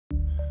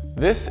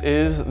This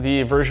is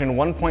the version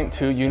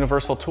 1.2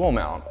 universal tool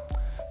mount.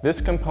 This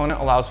component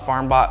allows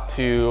FarmBot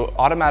to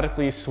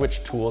automatically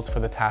switch tools for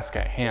the task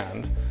at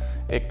hand.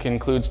 It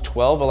includes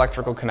 12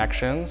 electrical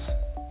connections,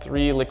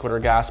 3 liquid or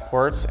gas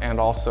ports, and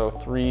also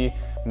 3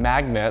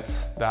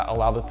 magnets that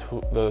allow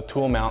the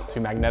tool mount to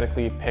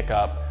magnetically pick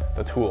up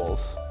the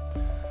tools.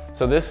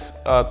 So this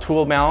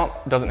tool mount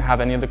doesn't have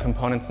any of the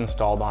components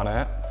installed on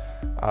it,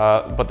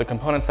 but the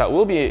components that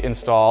will be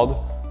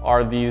installed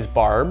are these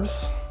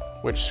barbs,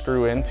 which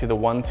screw into the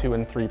 1, 2,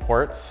 and 3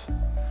 ports.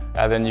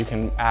 And then you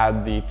can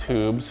add the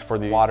tubes for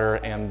the water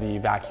and the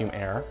vacuum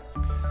air.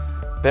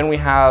 Then we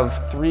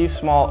have 3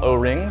 small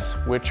O-rings,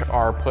 which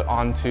are put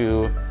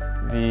onto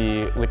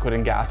the liquid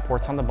and gas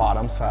ports on the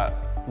bottom so that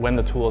when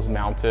the tool is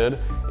mounted,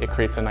 it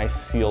creates a nice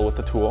seal with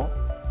the tool.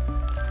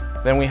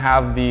 Then we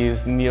have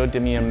these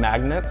neodymium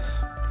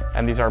magnets,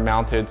 and these are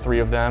mounted, 3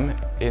 of them,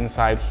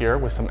 inside here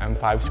with some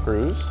M5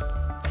 screws.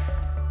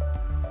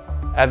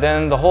 And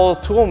then the whole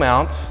tool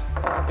mount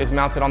is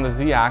mounted on the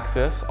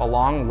Z-axis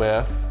along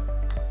with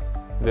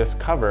this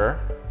cover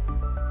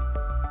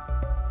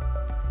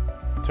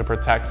to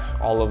protect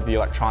all of the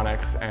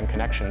electronics and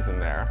connections in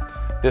there.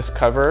 This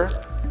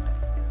cover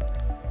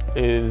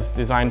is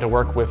designed to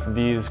work with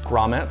these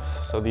grommets.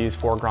 So these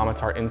 4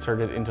 grommets are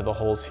inserted into the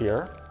holes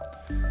here.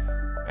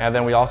 And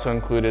then we also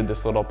included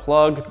this little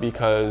plug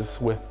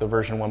because with the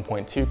version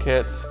 1.2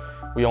 kits,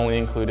 we only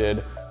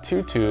included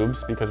 2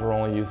 tubes because we're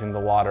only using the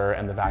water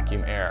and the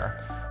vacuum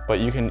air. But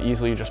you can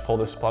easily just pull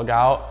this plug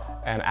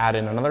out and add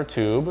in another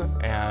tube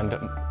and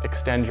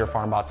extend your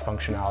FarmBot's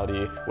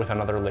functionality with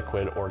another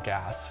liquid or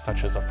gas,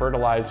 such as a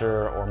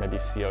fertilizer or maybe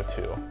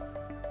CO2.